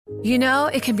You know,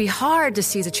 it can be hard to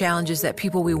see the challenges that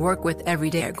people we work with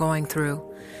every day are going through.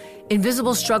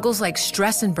 Invisible struggles like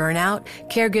stress and burnout,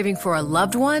 caregiving for a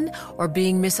loved one, or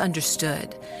being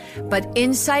misunderstood. But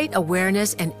insight,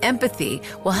 awareness, and empathy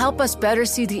will help us better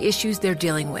see the issues they're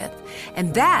dealing with.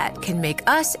 And that can make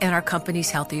us and our companies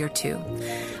healthier too.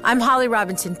 I'm Holly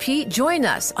Robinson Peete. Join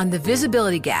us on The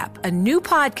Visibility Gap, a new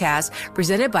podcast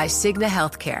presented by Cigna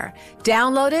Healthcare.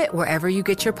 Download it wherever you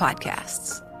get your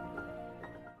podcasts.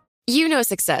 You know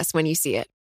success when you see it.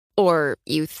 Or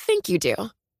you think you do.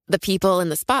 The people in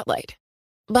the spotlight.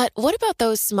 But what about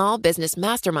those small business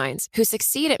masterminds who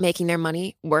succeed at making their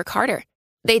money work harder?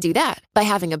 They do that by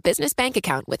having a business bank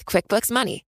account with QuickBooks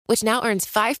Money, which now earns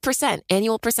 5%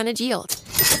 annual percentage yield.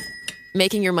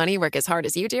 Making your money work as hard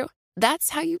as you do?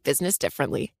 That's how you business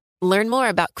differently. Learn more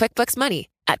about QuickBooks Money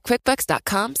at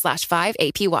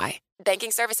quickbooks.com/5APY.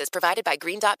 Banking services provided by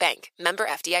Green Dot Bank. Member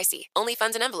FDIC. Only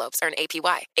funds and envelopes earn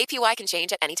APY. APY can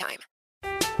change at any time.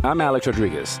 I'm Alex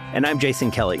Rodriguez. And I'm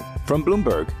Jason Kelly. From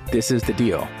Bloomberg, this is The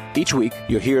Deal. Each week,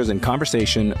 you'll hear us in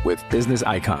conversation with business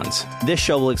icons. This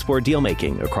show will explore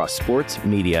deal-making across sports,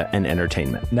 media, and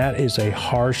entertainment. That is a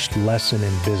harsh lesson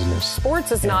in business.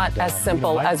 Sports is not as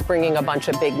simple as bringing a bunch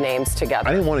of big names together.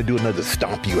 I didn't want to do another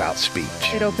stomp you out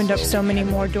speech. It opened up so many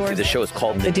more doors. The show is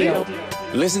called The Deal.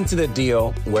 Listen to The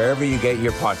Deal wherever you get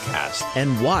your podcast.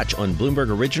 And watch on Bloomberg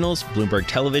Originals, Bloomberg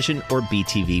Television, or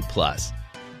BTV+.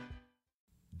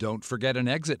 Don't forget an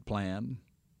exit plan.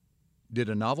 Did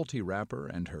a novelty rapper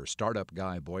and her startup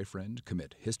guy boyfriend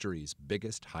commit history's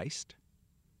biggest heist?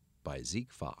 By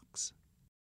Zeke Fox.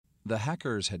 The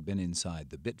hackers had been inside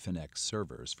the Bitfinex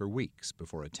servers for weeks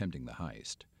before attempting the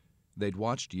heist. They'd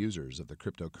watched users of the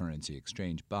cryptocurrency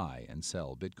exchange buy and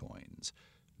sell bitcoins.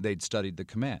 They'd studied the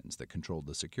commands that controlled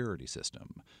the security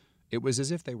system. It was as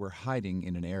if they were hiding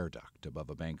in an air duct above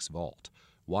a bank's vault,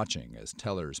 watching as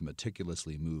tellers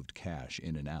meticulously moved cash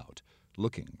in and out,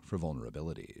 looking for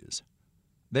vulnerabilities.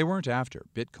 They weren't after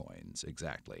bitcoins,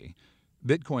 exactly.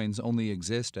 Bitcoins only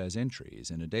exist as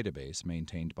entries in a database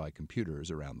maintained by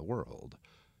computers around the world.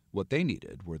 What they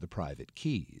needed were the private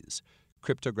keys,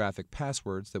 cryptographic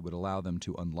passwords that would allow them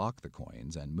to unlock the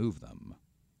coins and move them.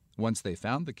 Once they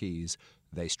found the keys,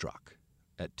 they struck.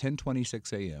 At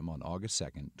 10:26 a.m. on August 2,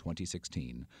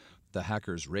 2016, the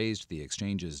hackers raised the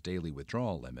exchange's daily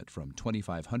withdrawal limit from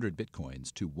 2,500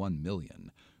 bitcoins to 1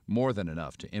 million, more than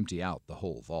enough to empty out the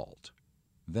whole vault.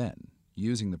 Then,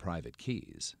 using the private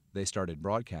keys, they started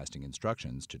broadcasting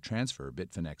instructions to transfer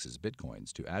Bitfinex's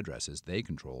bitcoins to addresses they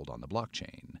controlled on the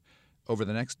blockchain. Over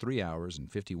the next 3 hours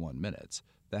and 51 minutes,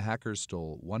 the hackers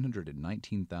stole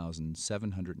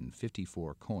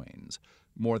 119,754 coins,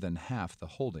 more than half the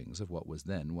holdings of what was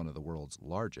then one of the world's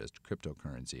largest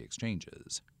cryptocurrency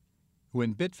exchanges.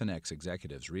 When Bitfinex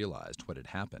executives realized what had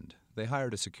happened, they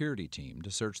hired a security team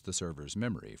to search the server's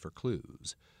memory for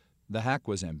clues. The hack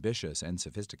was ambitious and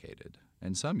sophisticated,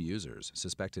 and some users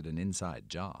suspected an inside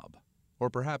job. Or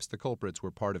perhaps the culprits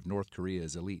were part of North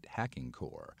Korea's elite hacking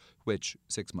corps, which,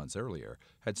 6 months earlier,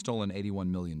 had stolen $81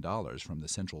 million from the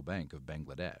Central Bank of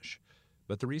Bangladesh.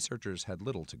 But the researchers had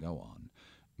little to go on.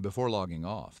 Before logging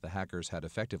off, the hackers had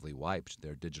effectively wiped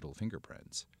their digital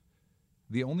fingerprints.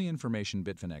 The only information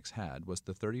Bitfinex had was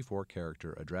the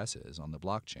 34-character addresses on the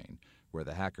blockchain where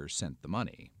the hackers sent the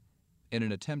money. In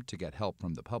an attempt to get help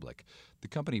from the public, the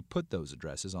company put those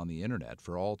addresses on the internet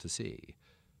for all to see.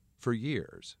 For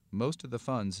years, most of the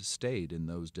funds stayed in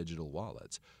those digital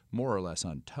wallets, more or less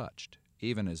untouched,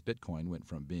 even as Bitcoin went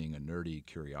from being a nerdy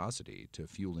curiosity to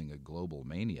fueling a global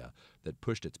mania that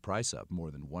pushed its price up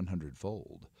more than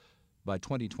 100-fold. By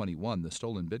 2021, the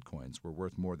stolen Bitcoins were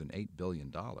worth more than $8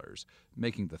 billion,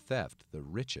 making the theft the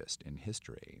richest in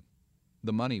history.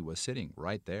 The money was sitting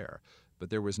right there, but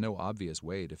there was no obvious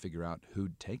way to figure out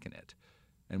who'd taken it.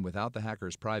 And without the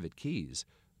hackers' private keys,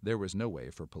 there was no way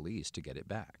for police to get it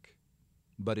back.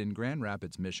 But in Grand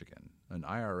Rapids, Michigan, an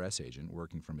IRS agent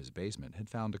working from his basement had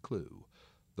found a clue.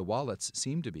 The wallets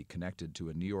seemed to be connected to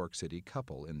a New York City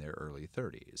couple in their early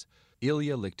 30s,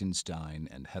 Ilya Lichtenstein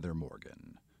and Heather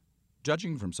Morgan.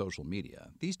 Judging from social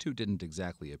media, these two didn't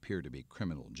exactly appear to be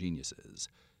criminal geniuses.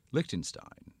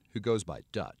 Lichtenstein, who goes by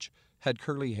Dutch, had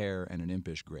curly hair and an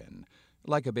impish grin,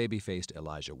 like a baby-faced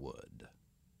Elijah Wood.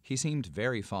 He seemed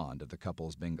very fond of the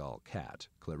couple's Bengal cat,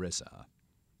 Clarissa.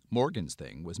 Morgan's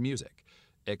thing was music,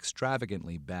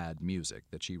 extravagantly bad music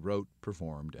that she wrote,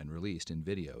 performed, and released in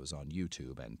videos on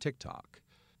YouTube and TikTok.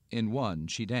 In one,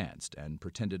 she danced and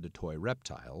pretended a toy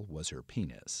reptile was her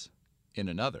penis. In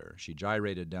another, she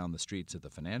gyrated down the streets of the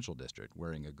financial district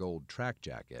wearing a gold track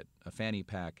jacket, a fanny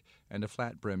pack, and a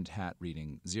flat-brimmed hat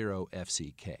reading 0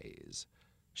 FCKs.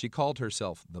 She called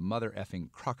herself the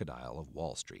mother-effing crocodile of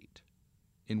Wall Street.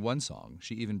 In one song,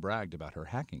 she even bragged about her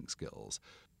hacking skills.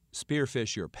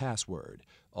 Spearfish your password,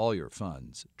 all your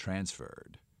funds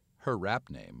transferred. Her rap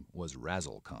name was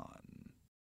RazzleCon.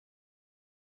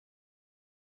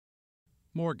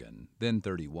 Morgan, then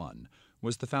 31,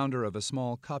 was the founder of a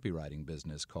small copywriting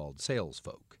business called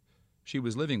SalesFolk. She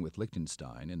was living with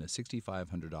Lichtenstein in a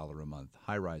 $6,500 a month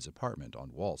high-rise apartment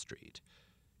on Wall Street.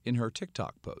 In her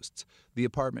TikTok posts, the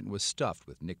apartment was stuffed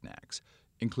with knickknacks,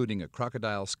 including a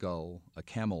crocodile skull, a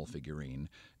camel figurine,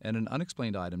 and an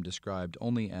unexplained item described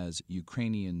only as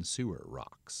Ukrainian sewer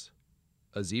rocks.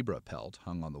 A zebra pelt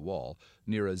hung on the wall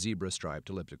near a zebra-striped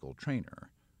elliptical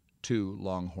trainer. 2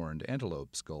 long-horned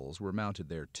antelope skulls were mounted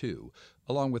there too,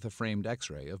 along with a framed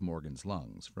X-ray of Morgan's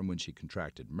lungs from when she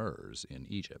contracted MERS in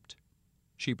Egypt.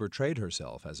 She portrayed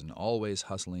herself as an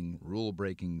always-hustling,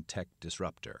 rule-breaking tech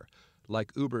disruptor,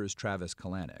 like Uber's Travis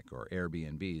Kalanick or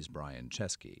Airbnb's Brian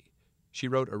Chesky. She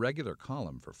wrote a regular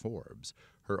column for Forbes.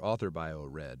 Her author bio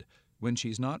read, "When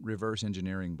she's not reverse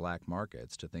engineering black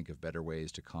markets to think of better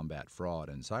ways to combat fraud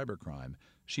and cybercrime,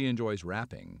 she enjoys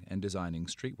rapping and designing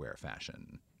streetwear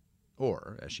fashion."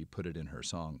 Or, as she put it in her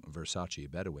song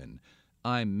Versace Bedouin,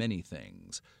 "I'm many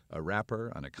things, a rapper,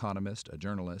 an economist, a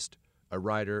journalist, a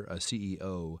writer, a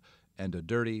CEO, and a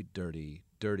dirty, dirty,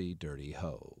 dirty, dirty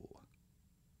hoe."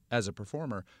 As a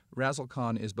performer,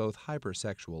 RazzleCon is both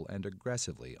hypersexual and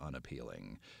aggressively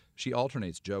unappealing. She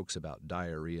alternates jokes about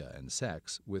diarrhea and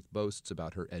sex with boasts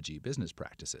about her edgy business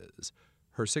practices.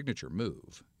 Her signature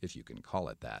move, if you can call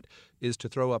it that, is to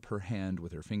throw up her hand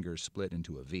with her fingers split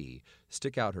into a V,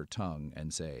 stick out her tongue,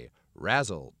 and say,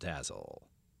 "Razzle dazzle."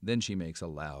 Then she makes a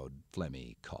loud,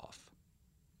 phlegmy cough.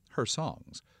 Her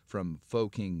songs, from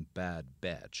Faux King Bad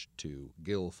Betch to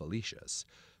Gil Felicius,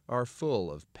 are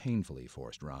full of painfully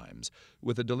forced rhymes,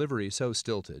 with a delivery so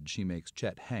stilted she makes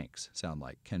Chet Hanks sound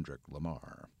like Kendrick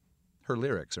Lamar. Her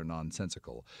lyrics are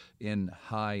nonsensical. In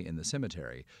High in the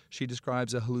Cemetery, she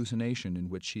describes a hallucination in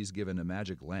which she's given a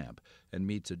magic lamp and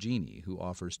meets a genie who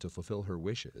offers to fulfill her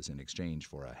wishes in exchange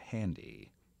for a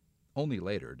handy. Only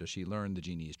later does she learn the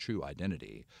genie's true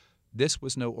identity. This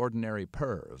was no ordinary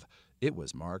perv. It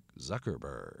was Mark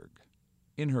Zuckerberg.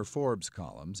 In her Forbes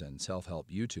columns and self-help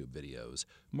YouTube videos,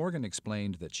 Morgan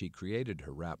explained that she created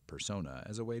her rap persona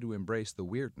as a way to embrace the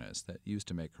weirdness that used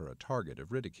to make her a target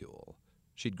of ridicule.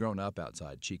 She'd grown up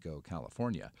outside Chico,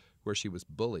 California, where she was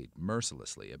bullied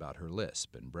mercilessly about her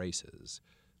lisp and braces.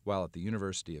 While at the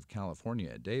University of California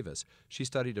at Davis, she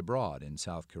studied abroad in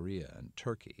South Korea and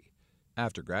Turkey.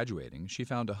 After graduating, she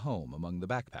found a home among the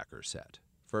backpacker set,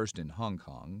 first in Hong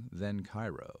Kong, then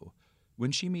Cairo.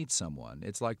 When she meets someone,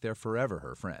 it's like they're forever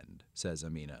her friend, says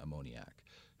Amina Ammoniak,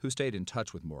 who stayed in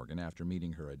touch with Morgan after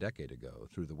meeting her a decade ago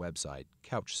through the website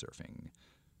Couchsurfing.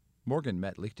 Morgan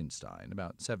met Lichtenstein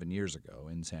about 7 years ago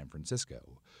in San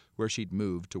Francisco, where she'd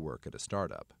moved to work at a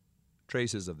startup.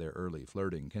 Traces of their early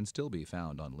flirting can still be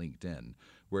found on LinkedIn,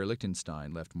 where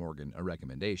Lichtenstein left Morgan a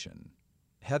recommendation.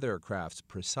 Heather crafts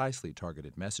precisely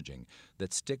targeted messaging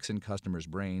that sticks in customers'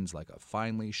 brains like a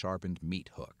finely sharpened meat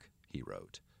hook, he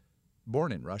wrote.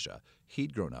 Born in Russia,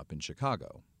 he'd grown up in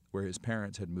Chicago, where his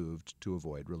parents had moved to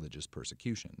avoid religious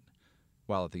persecution.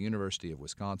 While at the University of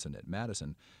Wisconsin at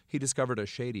Madison, he discovered a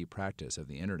shady practice of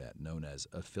the internet known as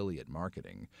affiliate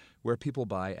marketing, where people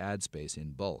buy ad space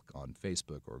in bulk on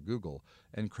Facebook or Google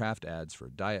and craft ads for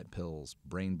diet pills,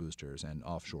 brain boosters, and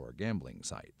offshore gambling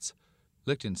sites.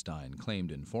 Lichtenstein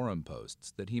claimed in forum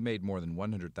posts that he made more than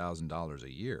 $100,000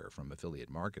 a year from affiliate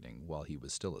marketing while he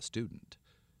was still a student.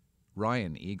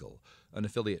 Ryan Eagle, an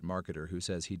affiliate marketer who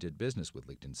says he did business with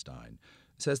Lichtenstein,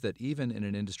 says that even in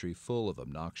an industry full of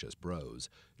obnoxious bros,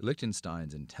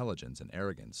 Lichtenstein's intelligence and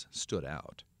arrogance stood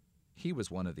out. He was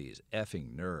one of these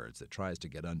effing nerds that tries to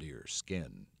get under your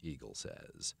skin, Eagle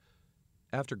says.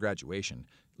 After graduation,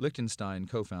 Lichtenstein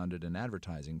co-founded an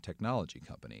advertising technology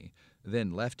company,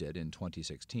 then left it in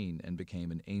 2016 and became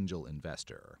an angel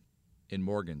investor. In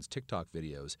Morgan's TikTok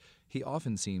videos, he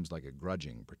often seems like a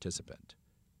grudging participant.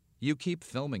 "You keep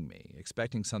filming me,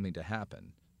 expecting something to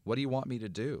happen. What do you want me to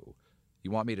do? You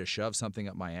want me to shove something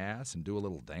up my ass and do a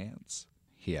little dance?"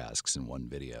 he asks in one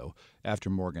video, after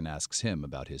Morgan asks him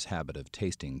about his habit of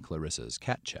tasting Clarissa's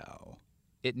cat chow.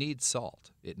 "It needs salt,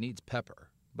 it needs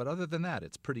pepper, but other than that,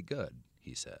 it's pretty good,"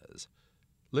 he says.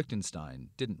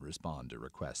 Lichtenstein didn't respond to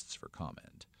requests for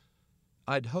comment.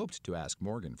 I'd hoped to ask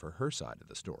Morgan for her side of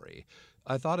the story.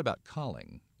 I thought about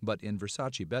calling, but in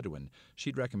Versace Bedouin,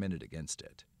 she'd recommended against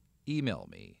it. "Email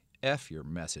me. F your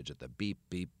message at the beep,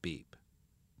 beep, beep."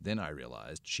 Then I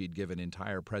realized she'd given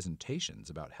entire presentations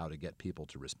about how to get people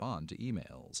to respond to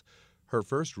emails. Her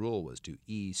first rule was to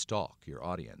e-stalk your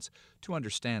audience, to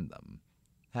understand them.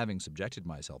 Having subjected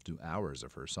myself to hours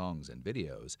of her songs and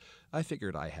videos, I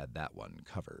figured I had that one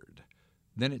covered.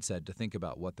 Then it said to think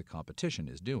about what the competition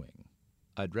is doing.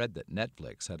 I'd read that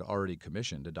Netflix had already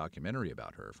commissioned a documentary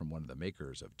about her from one of the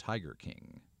makers of Tiger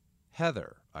King.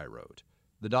 "Heather," I wrote,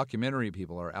 "the documentary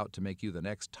people are out to make you the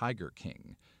next Tiger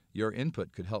King. Your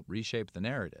input could help reshape the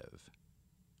narrative."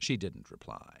 She didn't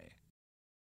reply.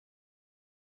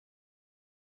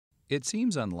 It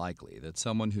seems unlikely that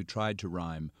someone who tried to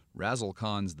rhyme "Razzle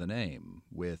Khan's the name"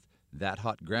 with "that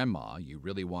hot grandma you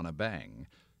really want to bang"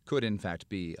 could in fact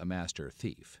be a master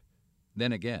thief.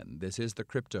 Then again, this is the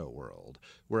crypto world,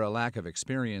 where a lack of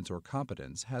experience or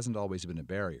competence hasn't always been a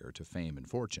barrier to fame and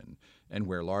fortune, and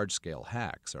where large-scale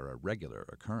hacks are a regular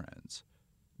occurrence.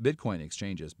 Bitcoin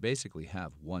exchanges basically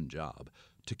have one job: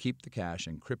 to keep the cash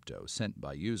and crypto sent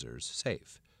by users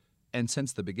safe. And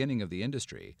since the beginning of the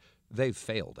industry, they've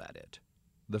failed at it.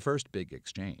 The first big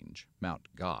exchange, Mt.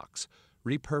 Gox,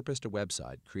 repurposed a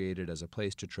website created as a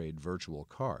place to trade virtual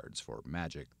cards for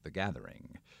Magic: The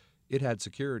Gathering. It had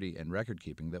security and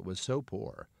record-keeping that was so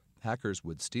poor, hackers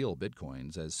would steal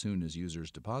bitcoins as soon as users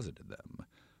deposited them.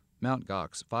 Mt.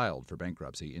 Gox filed for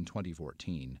bankruptcy in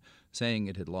 2014, saying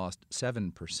it had lost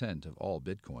 7% of all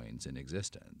bitcoins in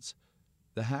existence.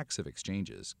 The hacks of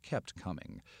exchanges kept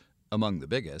coming. Among the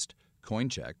biggest,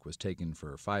 Coincheck was taken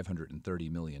for $530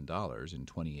 million in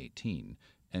 2018,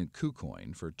 and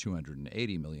KuCoin for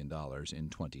 $280 million in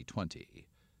 2020.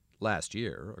 Last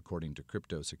year, according to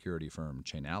crypto security firm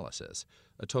Chainalysis,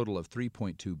 a total of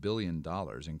 $3.2 billion in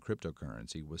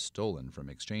cryptocurrency was stolen from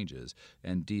exchanges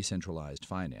and decentralized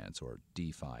finance, or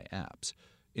DeFi, apps,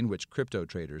 in which crypto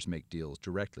traders make deals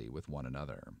directly with one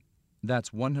another.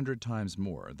 That's 100 times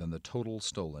more than the total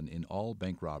stolen in all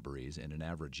bank robberies in an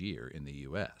average year in the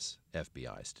U.S.,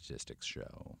 FBI statistics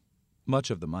show.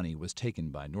 Much of the money was taken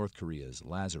by North Korea's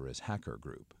Lazarus hacker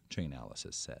group,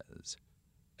 Chainalysis says.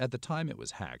 At the time it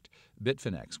was hacked,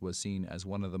 Bitfinex was seen as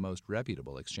one of the most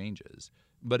reputable exchanges,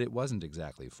 but it wasn't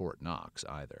exactly Fort Knox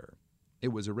either. It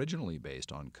was originally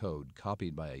based on code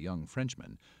copied by a young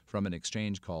Frenchman from an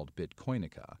exchange called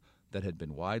Bitcoinica that had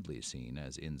been widely seen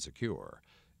as insecure,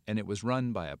 and it was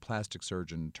run by a plastic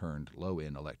surgeon turned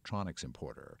low-end electronics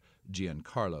importer,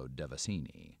 Giancarlo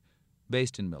Devasini.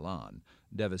 Based in Milan,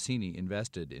 Devasini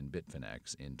invested in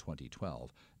Bitfinex in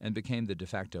 2012 and became the de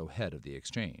facto head of the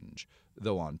exchange,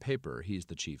 though on paper he's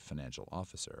the chief financial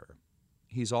officer.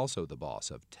 He's also the boss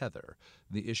of Tether,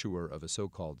 the issuer of a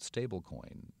so-called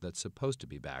stablecoin that's supposed to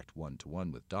be backed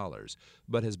one-to-one with dollars,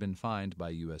 but has been fined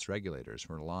by U.S. regulators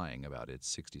for lying about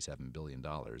its $67 billion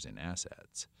in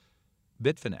assets.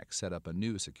 Bitfinex set up a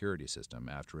new security system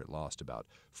after it lost about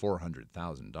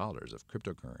 $400,000 of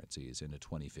cryptocurrencies in a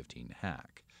 2015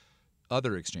 hack.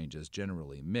 Other exchanges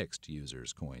generally mixed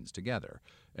users' coins together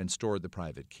and stored the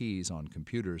private keys on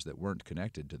computers that weren't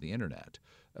connected to the internet,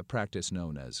 a practice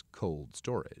known as cold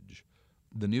storage.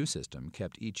 The new system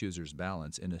kept each user's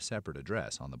balance in a separate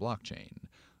address on the blockchain,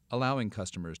 allowing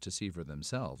customers to see for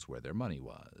themselves where their money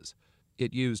was.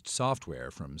 It used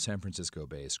software from San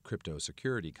Francisco-based crypto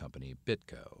security company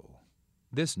BitGo.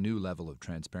 This new level of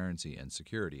transparency and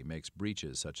security makes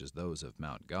breaches such as those of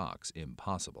Mt. Gox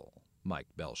impossible, Mike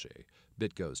Belche,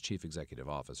 BitGo's chief executive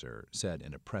officer, said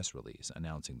in a press release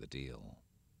announcing the deal.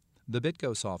 The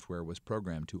BitGo software was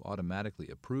programmed to automatically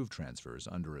approve transfers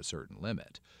under a certain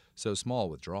limit, so small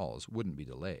withdrawals wouldn't be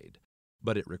delayed,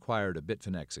 but it required a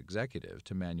Bitfinex executive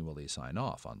to manually sign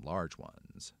off on large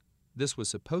ones. This was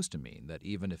supposed to mean that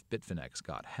even if Bitfinex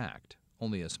got hacked,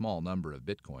 only a small number of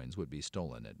bitcoins would be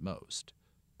stolen at most.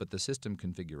 But the system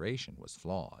configuration was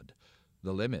flawed.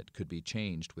 The limit could be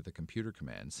changed with a computer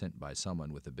command sent by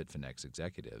someone with the Bitfinex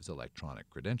executive's electronic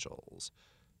credentials.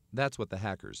 That's what the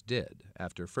hackers did,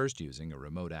 after first using a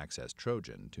remote access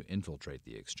Trojan to infiltrate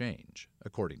the exchange,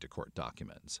 according to court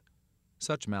documents.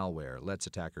 Such malware lets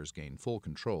attackers gain full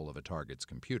control of a target's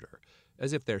computer,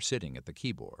 as if they're sitting at the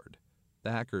keyboard.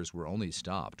 The hackers were only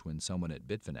stopped when someone at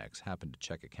Bitfinex happened to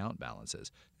check account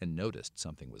balances and noticed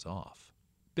something was off.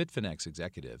 Bitfinex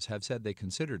executives have said they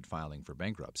considered filing for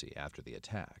bankruptcy after the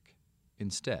attack.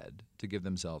 Instead, to give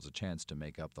themselves a chance to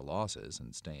make up the losses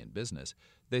and stay in business,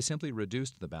 they simply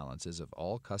reduced the balances of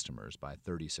all customers by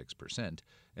 36%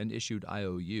 and issued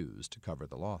IOUs to cover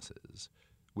the losses.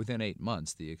 Within 8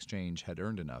 months, the exchange had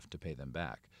earned enough to pay them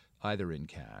back, either in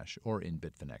cash or in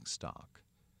Bitfinex stock.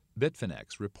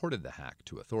 Bitfinex reported the hack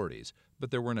to authorities, but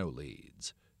there were no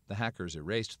leads. The hackers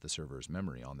erased the server's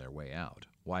memory on their way out,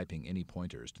 wiping any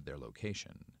pointers to their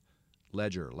location.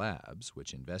 Ledger Labs,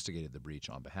 which investigated the breach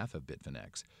on behalf of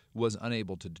Bitfinex, was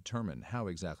unable to determine how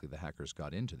exactly the hackers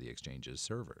got into the exchange's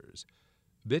servers.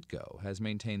 BitGo has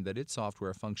maintained that its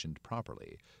software functioned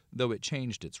properly, though it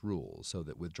changed its rules so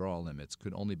that withdrawal limits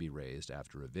could only be raised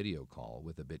after a video call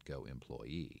with a BitGo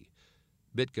employee.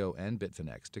 BitGo and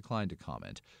Bitfinex declined to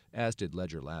comment, as did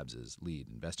Ledger Labs' lead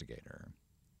investigator.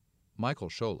 Michael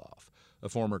Sholoff, a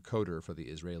former coder for the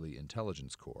Israeli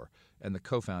Intelligence Corps and the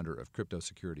co-founder of crypto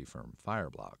security firm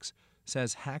Fireblocks,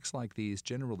 says hacks like these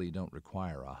generally don't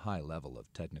require a high level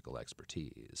of technical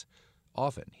expertise.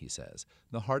 Often, he says,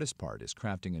 the hardest part is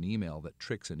crafting an email that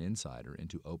tricks an insider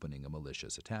into opening a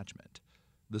malicious attachment.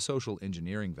 The social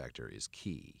engineering vector is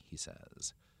key, he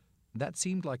says. That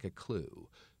seemed like a clue.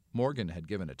 Morgan had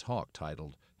given a talk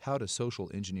titled How to Social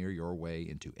Engineer Your Way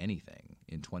into Anything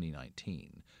in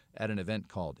 2019 at an event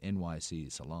called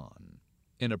NYC Salon.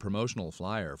 In a promotional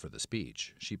flyer for the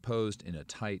speech, she posed in a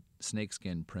tight,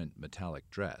 snakeskin print metallic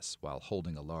dress while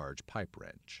holding a large pipe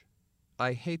wrench.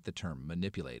 "I hate the term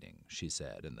manipulating," she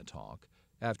said in the talk,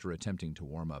 after attempting to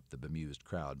warm up the bemused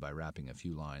crowd by rapping a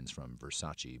few lines from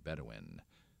Versace Bedouin.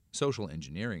 Social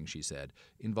engineering, she said,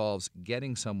 involves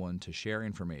getting someone to share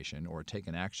information or take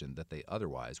an action that they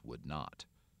otherwise would not.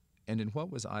 And in what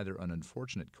was either an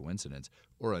unfortunate coincidence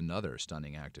or another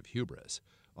stunning act of hubris,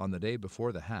 on the day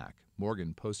before the hack,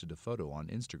 Morgan posted a photo on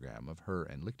Instagram of her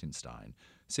and Lichtenstein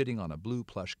sitting on a blue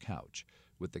plush couch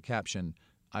with the caption,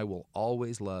 "I will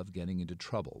always love getting into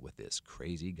trouble with this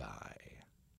crazy guy."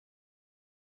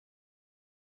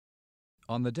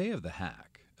 On the day of the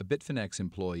hack, a Bitfinex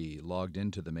employee logged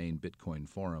into the main Bitcoin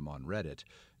forum on Reddit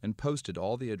and posted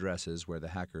all the addresses where the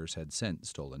hackers had sent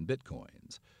stolen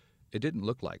Bitcoins. It didn't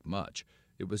look like much.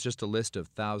 It was just a list of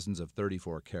thousands of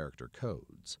 34-character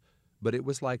codes. But it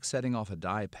was like setting off a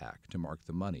die pack to mark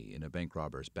the money in a bank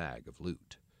robber's bag of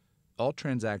loot. All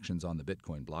transactions on the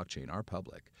Bitcoin blockchain are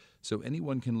public, so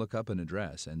anyone can look up an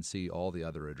address and see all the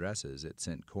other addresses it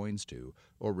sent coins to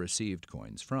or received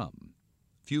coins from.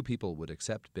 Few people would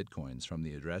accept Bitcoins from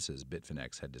the addresses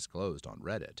Bitfinex had disclosed on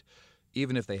Reddit.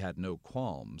 Even if they had no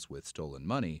qualms with stolen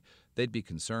money, they'd be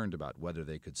concerned about whether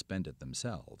they could spend it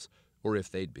themselves, or if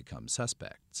they'd become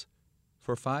suspects.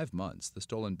 For 5 months, the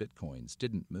stolen Bitcoins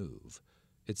didn't move.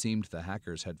 It seemed the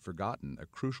hackers had forgotten a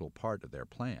crucial part of their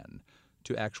plan.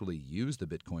 To actually use the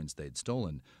Bitcoins they'd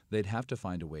stolen, they'd have to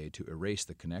find a way to erase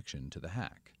the connection to the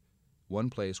hack.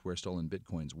 One place where stolen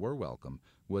Bitcoins were welcome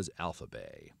was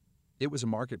Alphabay. It was a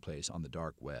marketplace on the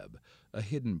dark web, a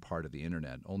hidden part of the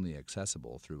internet only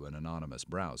accessible through an anonymous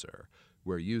browser,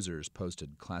 where users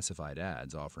posted classified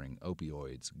ads offering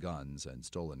opioids, guns, and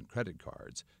stolen credit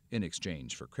cards in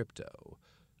exchange for crypto.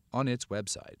 On its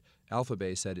website,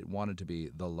 Alphabay said it wanted to be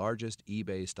the largest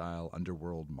eBay-style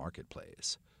underworld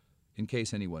marketplace. In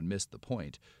case anyone missed the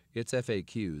point, its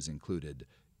FAQs included,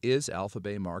 "Is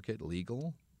Alphabay Market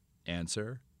legal?"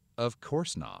 Answer, "Of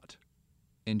course not."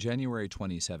 In January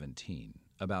 2017,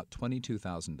 about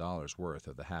 $22,000 worth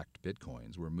of the hacked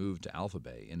Bitcoins were moved to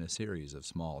Alphabay in a series of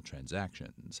small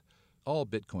transactions. All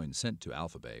Bitcoins sent to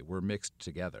Alphabay were mixed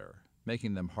together,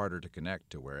 making them harder to connect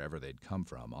to wherever they'd come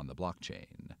from on the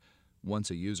blockchain.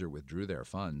 Once a user withdrew their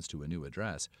funds to a new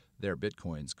address, their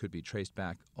Bitcoins could be traced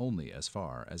back only as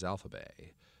far as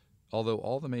Alphabay. Although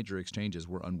all the major exchanges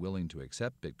were unwilling to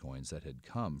accept Bitcoins that had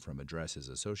come from addresses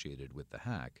associated with the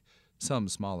hack, some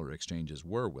smaller exchanges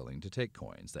were willing to take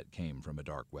coins that came from a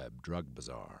dark web drug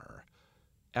bazaar.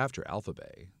 After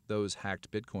Alphabay, those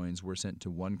hacked Bitcoins were sent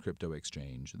to one crypto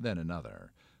exchange, then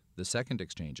another. The second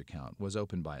exchange account was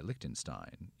opened by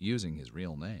Lichtenstein, using his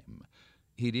real name.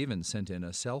 He'd even sent in a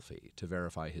selfie to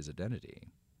verify his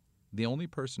identity. The only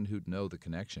person who'd know the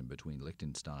connection between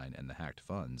Lichtenstein and the hacked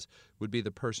funds would be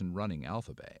the person running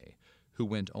Alphabay, who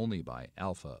went only by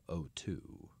Alpha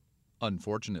 02.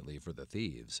 Unfortunately for the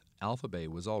thieves, Alphabay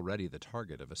was already the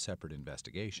target of a separate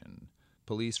investigation.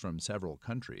 Police from several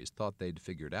countries thought they'd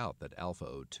figured out that Alpha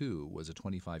 02 was a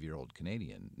 25-year-old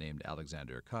Canadian named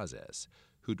Alexander Kazes,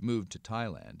 who'd moved to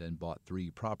Thailand and bought 3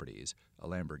 properties, a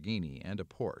Lamborghini and a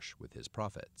Porsche, with his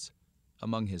profits.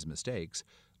 Among his mistakes,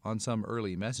 on some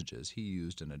early messages he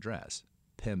used an address,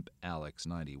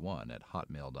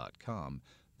 pimpalex91@hotmail.com,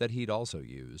 that he'd also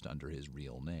used under his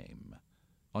real name.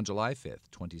 On July 5,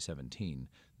 2017,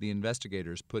 the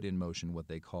investigators put in motion what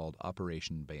they called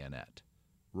Operation Bayonet.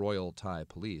 Royal Thai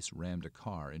police rammed a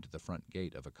car into the front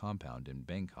gate of a compound in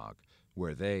Bangkok,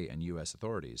 where they and U.S.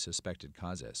 authorities suspected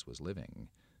Kazes was living.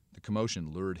 The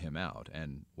commotion lured him out,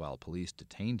 and while police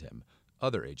detained him,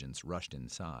 other agents rushed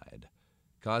inside.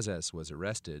 Kazes was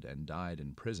arrested and died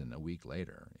in prison a week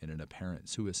later in an apparent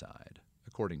suicide,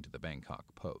 according to the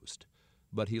Bangkok Post.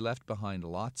 but he left behind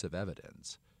lots of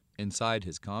evidence. Inside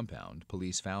his compound,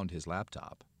 police found his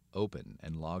laptop, open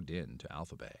and logged in to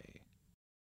Alphabay.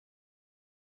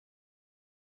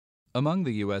 Among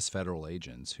the U.S. federal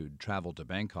agents who'd traveled to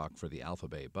Bangkok for the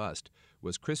Alphabay bust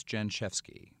was Chris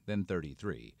Janchevsky, then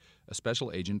 33, a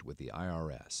special agent with the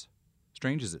IRS.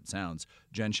 Strange as it sounds,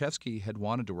 Janchevsky had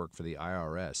wanted to work for the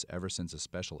IRS ever since a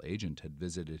special agent had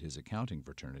visited his accounting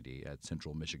fraternity at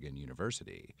Central Michigan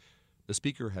University. The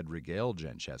speaker had regaled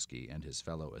Janchevsky and his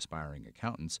fellow aspiring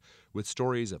accountants with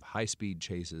stories of high-speed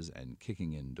chases and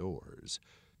kicking in doors.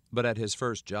 But at his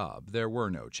first job, there were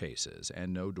no chases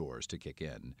and no doors to kick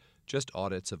in, just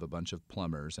audits of a bunch of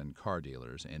plumbers and car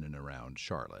dealers in and around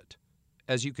Charlotte.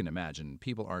 As you can imagine,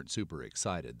 people aren't super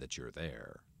excited that you're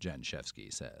there,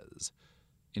 Janchevsky says.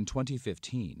 In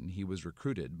 2015, he was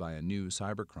recruited by a new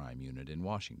cybercrime unit in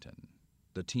Washington.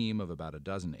 The team of about a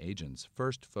dozen agents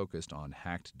first focused on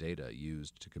hacked data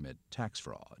used to commit tax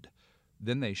fraud.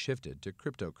 Then they shifted to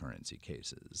cryptocurrency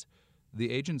cases. The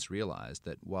agents realized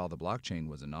that while the blockchain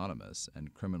was anonymous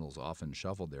and criminals often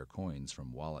shuffled their coins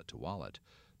from wallet to wallet,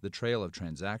 the trail of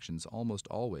transactions almost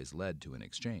always led to an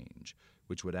exchange,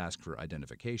 which would ask for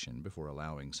identification before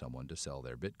allowing someone to sell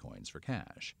their bitcoins for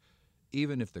cash.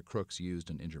 Even if the crooks used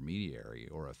an intermediary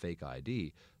or a fake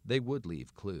ID, they would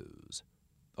leave clues.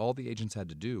 All the agents had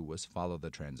to do was follow the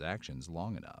transactions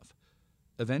long enough.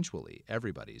 Eventually,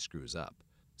 everybody screws up,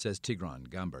 says Tigran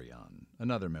Gambaryan,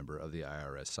 another member of the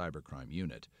IRS cybercrime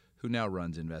unit, who now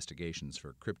runs investigations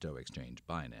for crypto exchange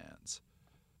Binance.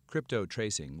 Crypto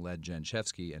tracing led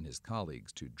Janchevsky and his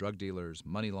colleagues to drug dealers,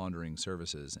 money laundering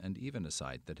services, and even a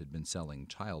site that had been selling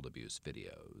child abuse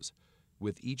videos.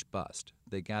 With each bust,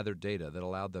 they gathered data that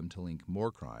allowed them to link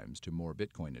more crimes to more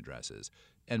Bitcoin addresses,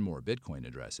 and more Bitcoin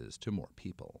addresses to more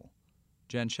people.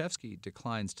 Janchevsky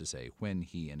declines to say when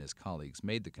he and his colleagues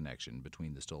made the connection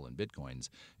between the stolen Bitcoins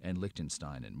and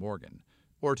Liechtenstein and Morgan,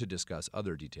 or to discuss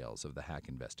other details of the hack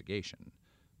investigation.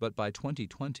 But by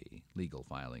 2020, legal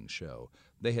filings show,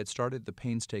 they had started the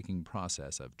painstaking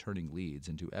process of turning leads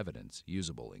into evidence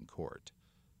usable in court.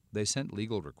 They sent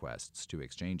legal requests to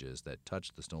exchanges that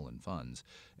touched the stolen funds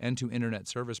and to internet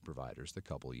service providers the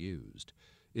couple used.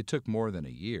 It took more than a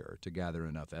year to gather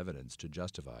enough evidence to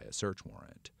justify a search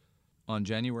warrant. On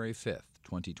January 5,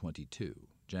 2022,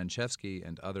 Janchevsky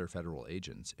and other federal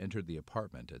agents entered the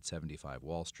apartment at 75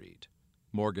 Wall Street.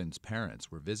 Morgan's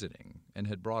parents were visiting and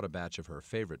had brought a batch of her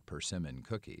favorite persimmon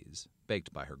cookies,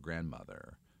 baked by her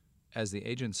grandmother. As the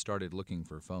agents started looking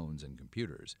for phones and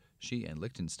computers, she and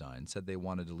Liechtenstein said they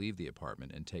wanted to leave the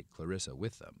apartment and take Clarissa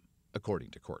with them,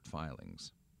 according to court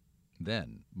filings.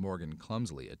 Then, Morgan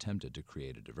clumsily attempted to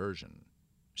create a diversion.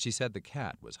 She said the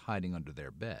cat was hiding under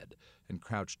their bed and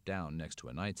crouched down next to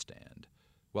a nightstand.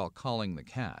 While calling the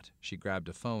cat, she grabbed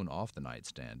a phone off the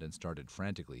nightstand and started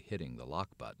frantically hitting the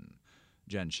lock button.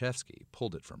 Janchevsky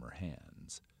pulled it from her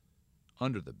hands.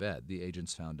 Under the bed, the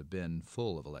agents found a bin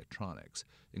full of electronics,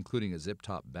 including a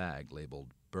zip-top bag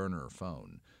labeled burner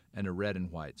phone and a red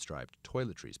and white striped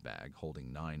toiletries bag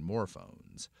holding 9 more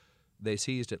phones. They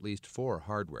seized at least 4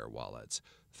 hardware wallets,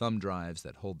 thumb drives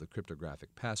that hold the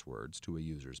cryptographic passwords to a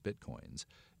user's bitcoins,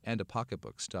 and a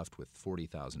pocketbook stuffed with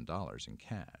 $40,000 in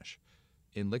cash.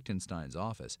 In Liechtenstein's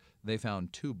office, they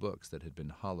found 2 books that had been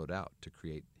hollowed out to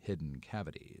create hidden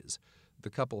cavities. The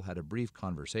couple had a brief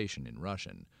conversation in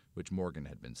Russian, which Morgan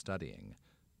had been studying.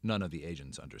 None of the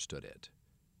agents understood it.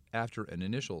 After an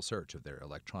initial search of their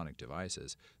electronic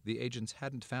devices, the agents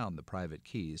hadn't found the private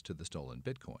keys to the stolen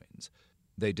bitcoins.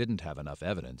 They didn't have enough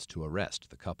evidence to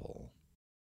arrest the couple.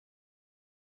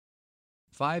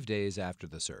 5 days after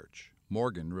the search,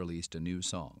 Morgan released a new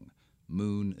song,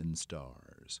 Moon and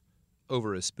Stars.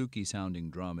 Over a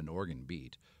spooky-sounding drum and organ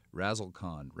beat, Razzle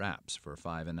Khan raps for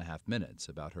 5.5 minutes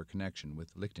about her connection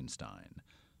with Liechtenstein,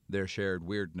 their shared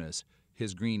weirdness,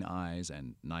 his green eyes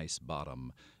and nice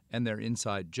bottom, and their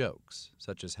inside jokes,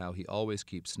 such as how he always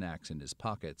keeps snacks in his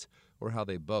pockets or how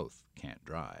they both can't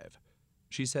drive.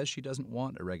 She says she doesn't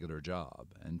want a regular job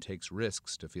and takes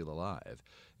risks to feel alive,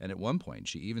 and at one point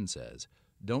she even says,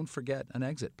 "Don't forget an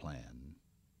exit plan."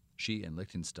 She and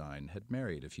Liechtenstein had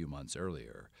married a few months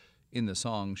earlier. In the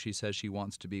song, she says she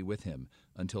wants to be with him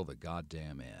until the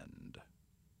goddamn end.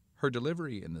 Her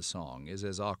delivery in the song is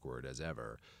as awkward as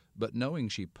ever, but knowing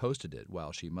she posted it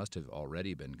while she must have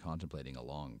already been contemplating a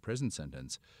long prison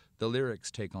sentence, the lyrics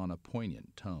take on a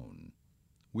poignant tone.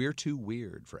 "We're too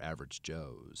weird for average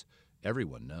Joes.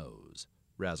 Everyone knows,"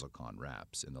 Razzle Khan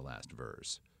raps in the last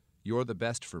verse. "You're the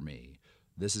best for me.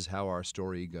 This is how our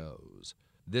story goes.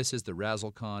 This is the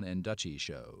Razzle Khan and Dutchie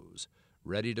shows.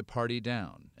 Ready to party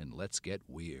down, and let's get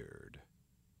weird."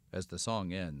 As the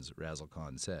song ends,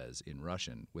 Razzle-Khan says, in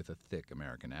Russian with a thick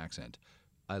American accent,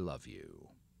 "I love you."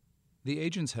 The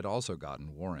agents had also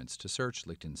gotten warrants to search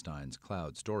Lichtenstein's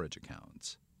cloud storage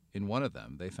accounts. In one of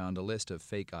them, they found a list of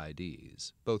fake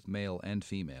IDs, both male and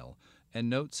female, and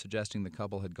notes suggesting the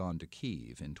couple had gone to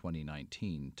Kyiv in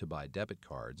 2019 to buy debit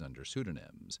cards under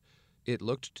pseudonyms. It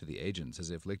looked to the agents as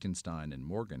if Lichtenstein and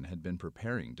Morgan had been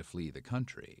preparing to flee the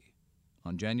country.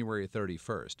 On January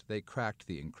 31st, they cracked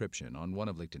the encryption on one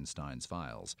of Lichtenstein's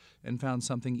files and found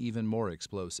something even more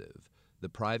explosive: the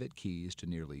private keys to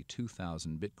nearly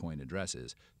 2,000 Bitcoin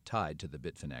addresses tied to the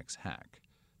Bitfinex hack.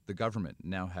 The government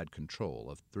now had control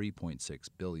of $3.6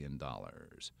 billion.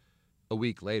 A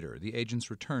week later, the agents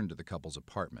returned to the couple's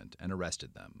apartment and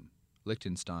arrested them.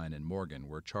 Lichtenstein and Morgan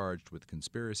were charged with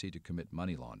conspiracy to commit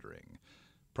money laundering.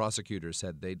 Prosecutors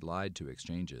said they'd lied to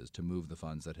exchanges to move the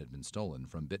funds that had been stolen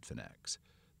from Bitfinex.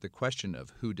 The question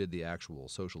of who did the actual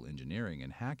social engineering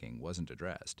and hacking wasn't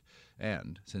addressed,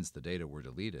 and, since the data were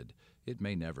deleted, it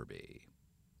may never be.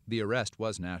 The arrest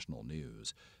was national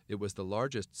news. It was the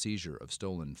largest seizure of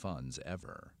stolen funds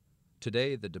ever.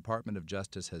 Today, the Department of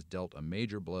Justice has dealt a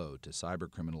major blow to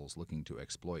cybercriminals looking to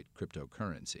exploit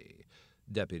cryptocurrency,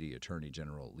 Deputy Attorney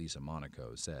General Lisa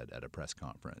Monaco said at a press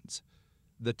conference.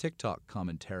 The TikTok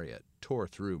commentariat tore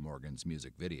through Morgan's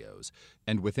music videos,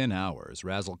 and within hours,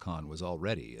 Razzle-Khan was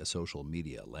already a social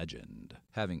media legend,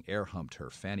 having air-humped her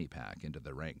fanny pack into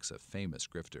the ranks of famous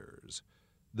grifters.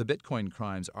 The Bitcoin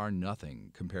crimes are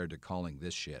nothing compared to calling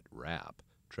this shit rap,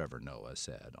 Trevor Noah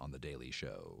said on The Daily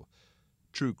Show.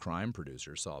 True crime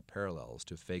producers saw parallels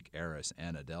to fake heiress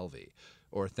Anna Delvey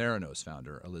or Theranos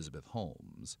founder Elizabeth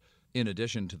Holmes. In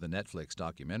addition to the Netflix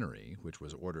documentary, which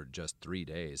was ordered just 3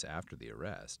 days after the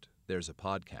arrest, there's a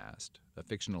podcast, a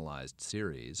fictionalized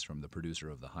series from the producer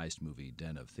of the heist movie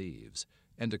Den of Thieves,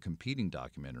 and a competing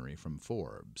documentary from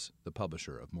Forbes, the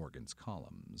publisher of Morgan's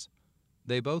columns.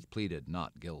 They both pleaded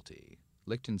not guilty.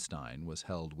 Lichtenstein was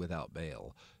held without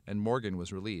bail, and Morgan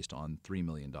was released on $3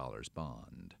 million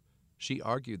bond. She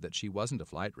argued that she wasn't a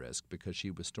flight risk because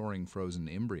she was storing frozen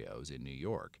embryos in New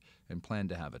York and planned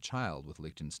to have a child with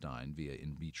Lichtenstein via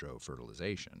in vitro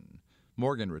fertilization.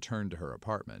 Morgan returned to her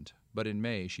apartment, but in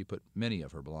May she put many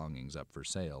of her belongings up for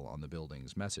sale on the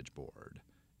building's message board,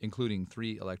 including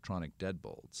 3 electronic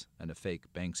deadbolts and a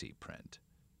fake Banksy print.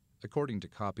 According to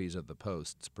copies of the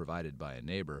posts provided by a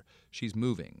neighbor, she's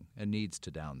moving and needs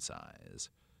to downsize.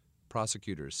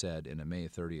 Prosecutors said in a May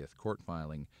 30th court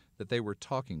filing that they were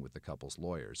talking with the couple's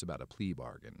lawyers about a plea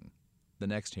bargain. The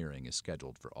next hearing is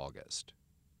scheduled for August.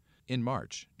 In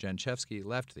March, Janchevsky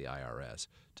left the IRS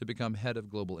to become head of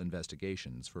global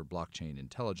investigations for blockchain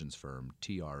intelligence firm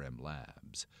TRM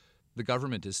Labs. The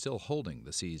government is still holding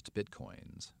the seized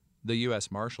bitcoins. The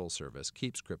U.S. Marshal Service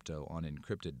keeps crypto on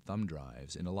encrypted thumb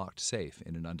drives in a locked safe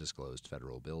in an undisclosed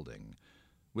federal building.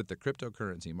 With the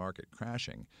cryptocurrency market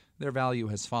crashing, their value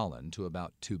has fallen to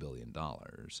about $2 billion.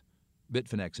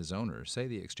 Bitfinex's owners say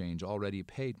the exchange already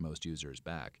paid most users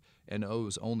back and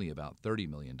owes only about $30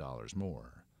 million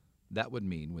more. That would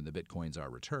mean when the bitcoins are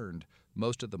returned,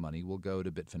 most of the money will go to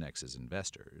Bitfinex's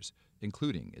investors,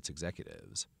 including its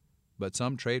executives. But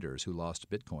some traders who lost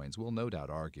bitcoins will no doubt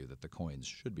argue that the coins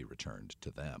should be returned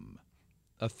to them.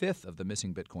 A fifth of the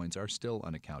missing bitcoins are still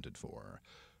unaccounted for.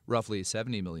 Roughly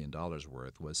 $70 million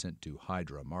worth was sent to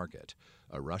Hydra Market,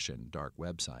 a Russian dark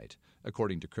website,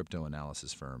 according to crypto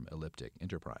analysis firm Elliptic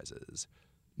Enterprises.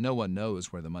 No one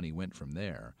knows where the money went from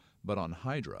there, but on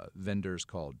Hydra, vendors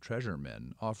called treasure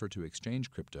men offer to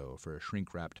exchange crypto for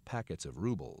shrink-wrapped packets of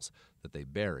rubles that they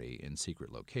bury in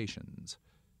secret locations.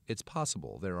 It's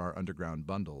possible there are underground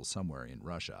bundles somewhere in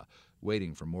Russia,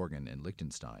 waiting for Morgan and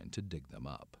Lichtenstein to dig them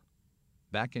up.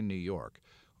 Back in New York,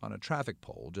 on a traffic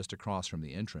pole just across from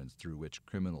the entrance through which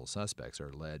criminal suspects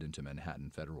are led into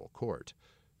Manhattan Federal Court,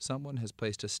 someone has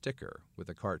placed a sticker with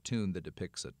a cartoon that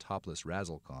depicts a topless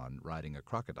Razzle-Khan riding a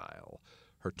crocodile,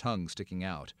 her tongue sticking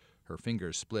out, her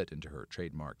fingers split into her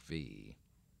trademark V.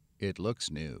 It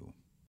looks new.